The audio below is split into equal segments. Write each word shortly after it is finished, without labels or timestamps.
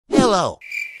Hello.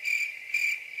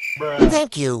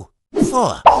 Thank you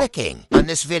for clicking on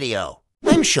this video.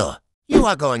 I'm sure you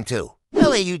are going to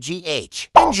LAUGH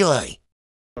enjoy.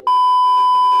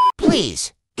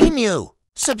 Please, can you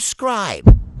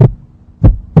subscribe?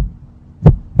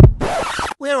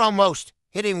 We're almost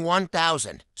hitting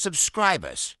 1,000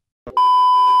 subscribers.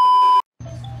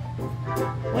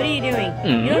 What are you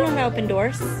doing? You don't know how to open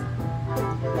doors?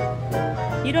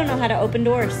 You don't know how to open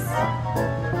doors.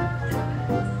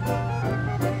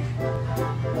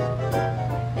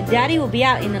 Daddy will be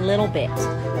out in a little bit.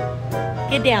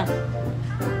 Get down.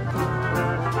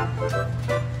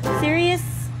 Serious?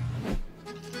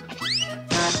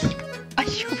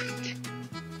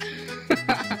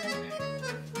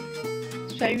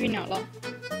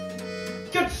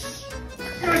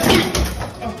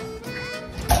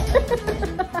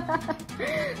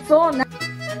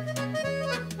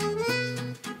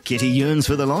 Kitty yearns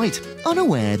for the light,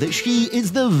 unaware that she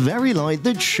is the very light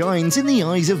that shines in the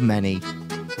eyes of many.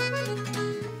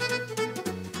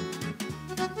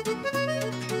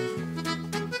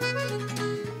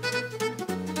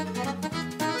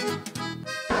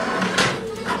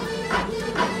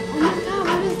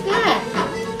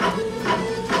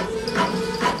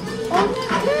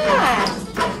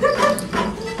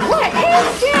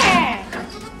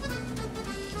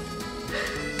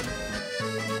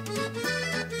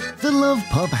 The love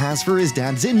Pup has for his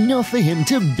dad's enough for him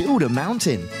to build a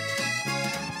mountain.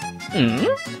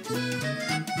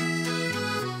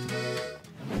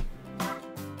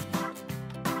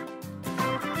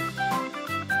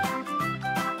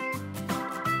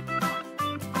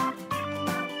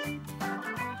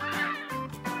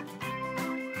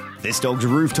 This dog's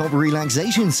rooftop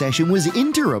relaxation session was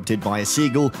interrupted by a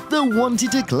seagull that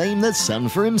wanted to claim the sun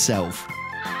for himself.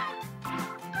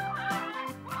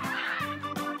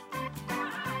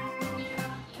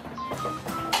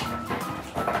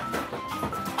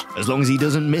 As long as he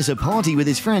doesn't miss a party with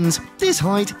his friends, this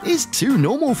height is too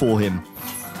normal for him.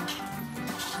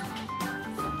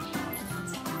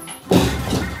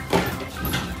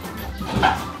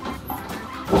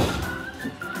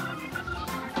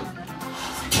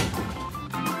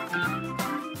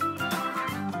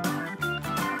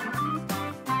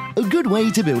 A good way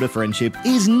to build a friendship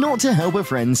is not to help a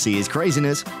friend see his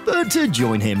craziness, but to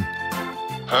join him.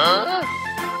 Huh?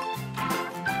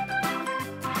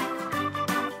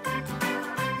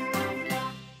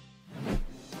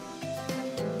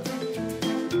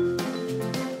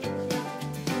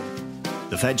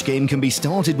 The fetch game can be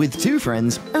started with 2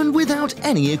 friends and without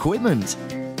any equipment.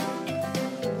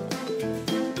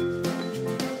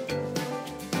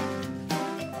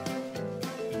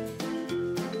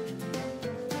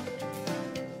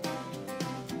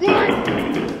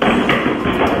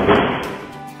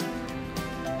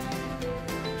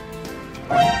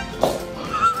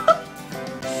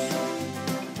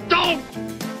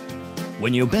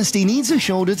 When your bestie needs a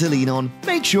shoulder to lean on,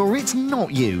 make sure it's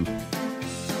not you.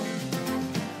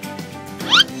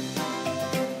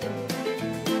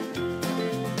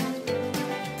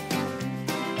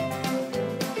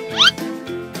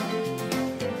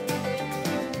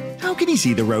 How can he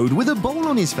see the road with a bowl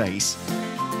on his face?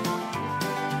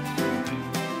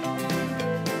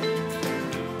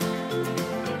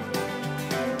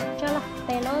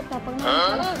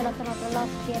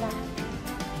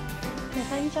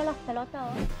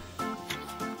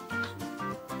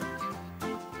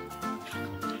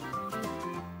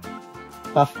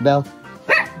 Puff, Belle.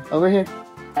 Over here.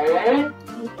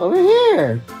 Over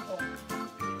here.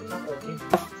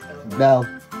 Belle.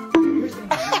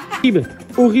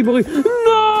 Horrible.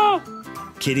 Non!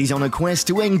 Kitty's on a quest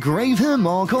to engrave her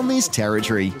mark on this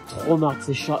territory. Trop marre de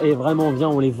ces chats. Et vraiment, viens,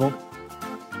 on les vend.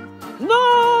 Non!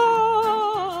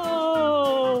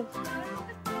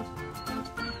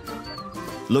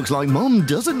 Looks like Mom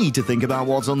doesn't need to think about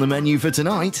what's on the menu for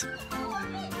tonight.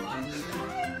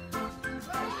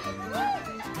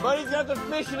 Buddy's got the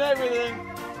fish and everything.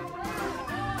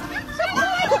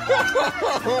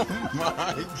 Oh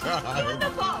my God.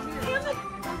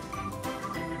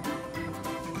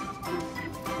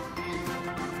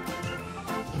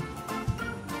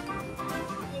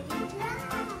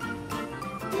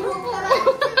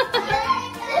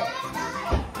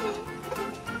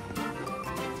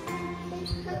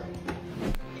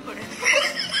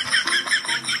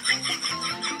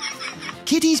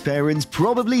 Kitty's parents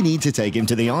probably need to take him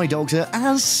to the eye doctor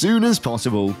as soon as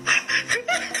possible.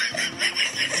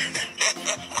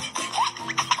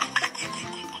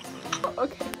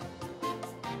 Okay.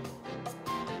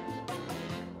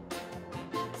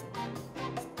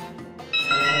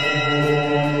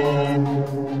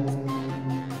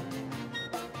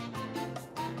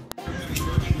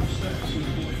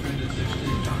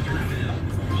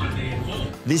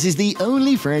 This is the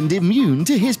only friend immune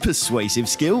to his persuasive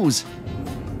skills.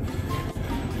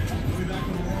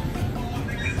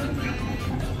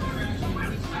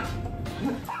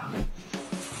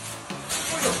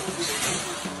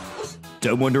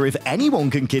 Don't wonder if anyone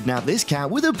can kidnap this cat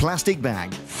with a plastic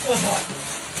bag.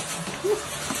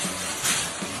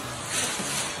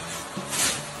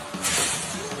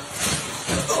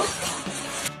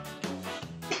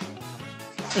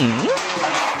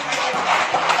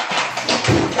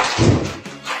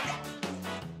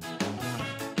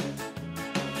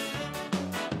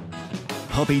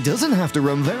 Puppy doesn't have to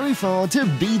run very far to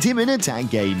beat him in a tag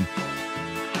game.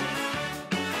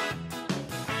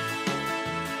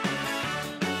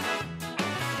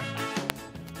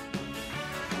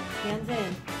 Hands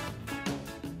in.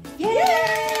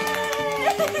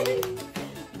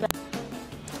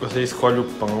 Você escolhe o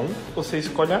pão, você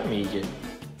escolhe a amiga.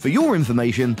 For your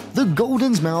information, the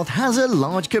Golden's mouth has a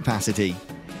large capacity.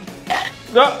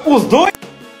 Os dois?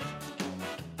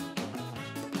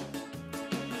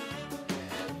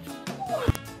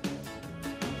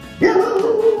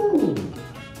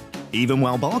 Even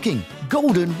while barking,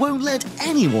 Golden won't let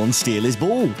anyone steal his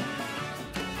ball.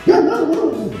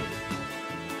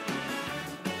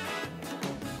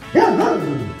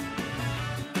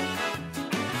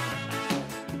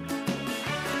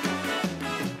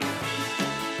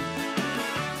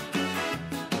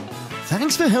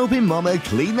 Thanks for helping Mama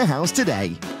clean the house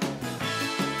today.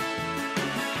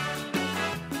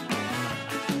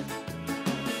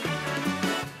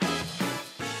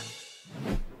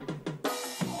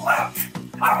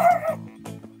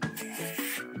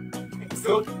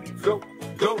 Go, go,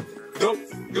 go, go,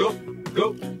 go,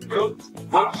 go, go.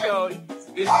 Go, Shorty.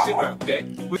 It's your birthday.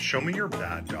 Show me your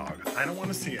bad dog. I don't want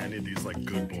to see any of these like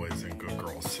good boys and good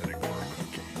girls sitting for a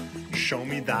cookie. Show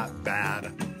me that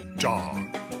bad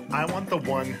dog. I want the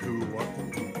one who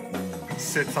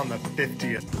sits on the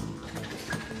 50th.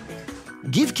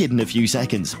 Give Kitten a few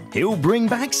seconds. He'll bring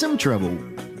back some trouble.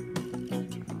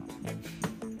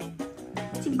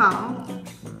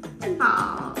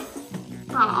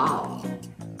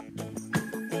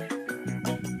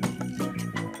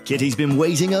 Kitty's been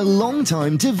waiting a long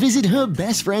time to visit her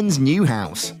best friend's new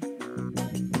house.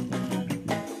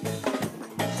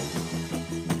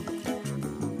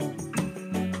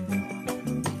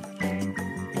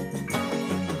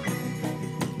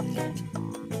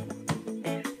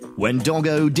 When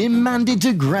Doggo demanded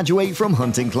to graduate from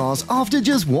hunting class after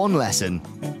just one lesson.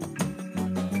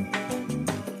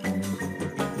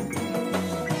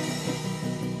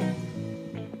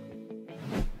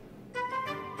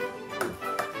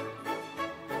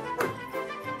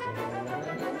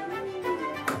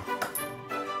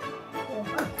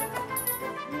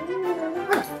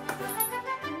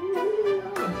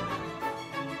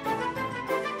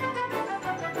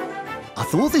 I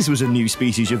thought this was a new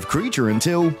species of creature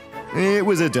until it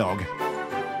was a dog.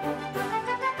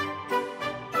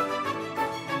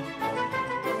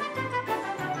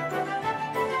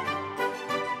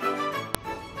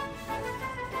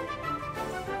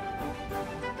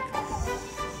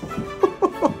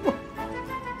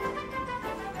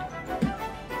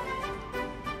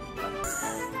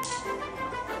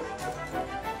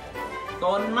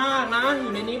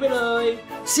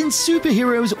 Since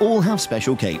superheroes all have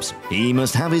special capes, he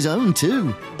must have his own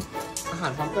too.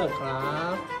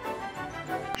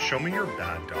 Show me your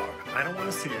bad dog. I don't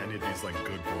want to see any of these like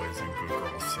good boys and good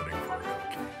girls sitting for a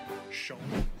cookie. Show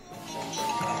me.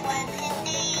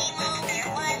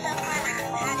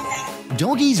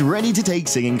 Doggie's ready to take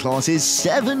singing classes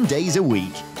 7 days a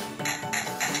week.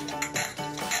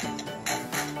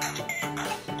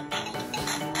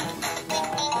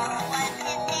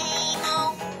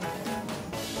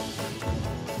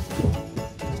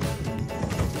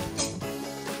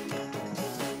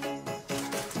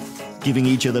 Giving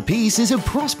each other peace is a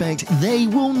prospect they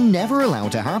will never allow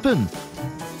to happen.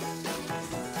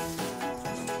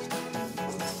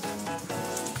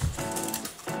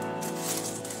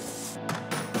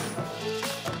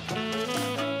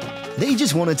 They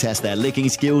just want to test their licking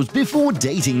skills before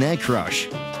dating their crush.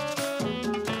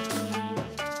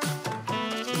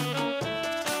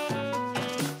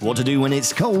 What to do when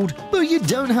it's cold, but you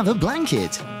don't have a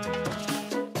blanket?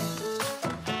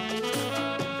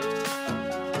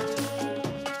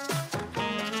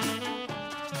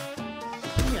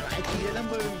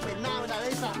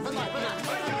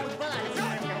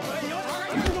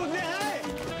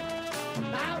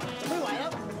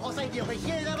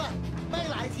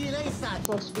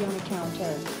 Supposed to be on the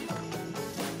counter.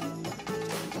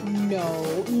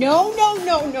 No, no, no,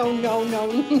 no, no, no, no,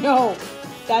 no.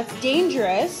 That's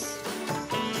dangerous.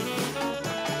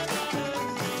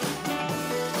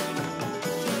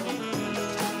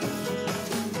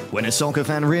 When a soccer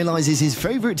fan realizes his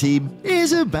favorite team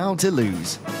is about to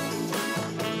lose.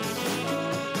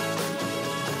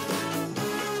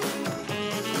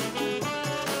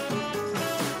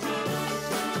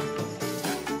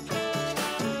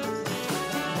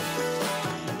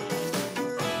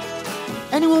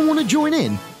 Anyone want to join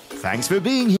in? Thanks for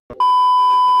being here.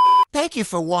 Thank you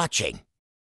for watching.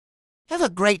 Have a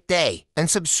great day and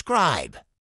subscribe.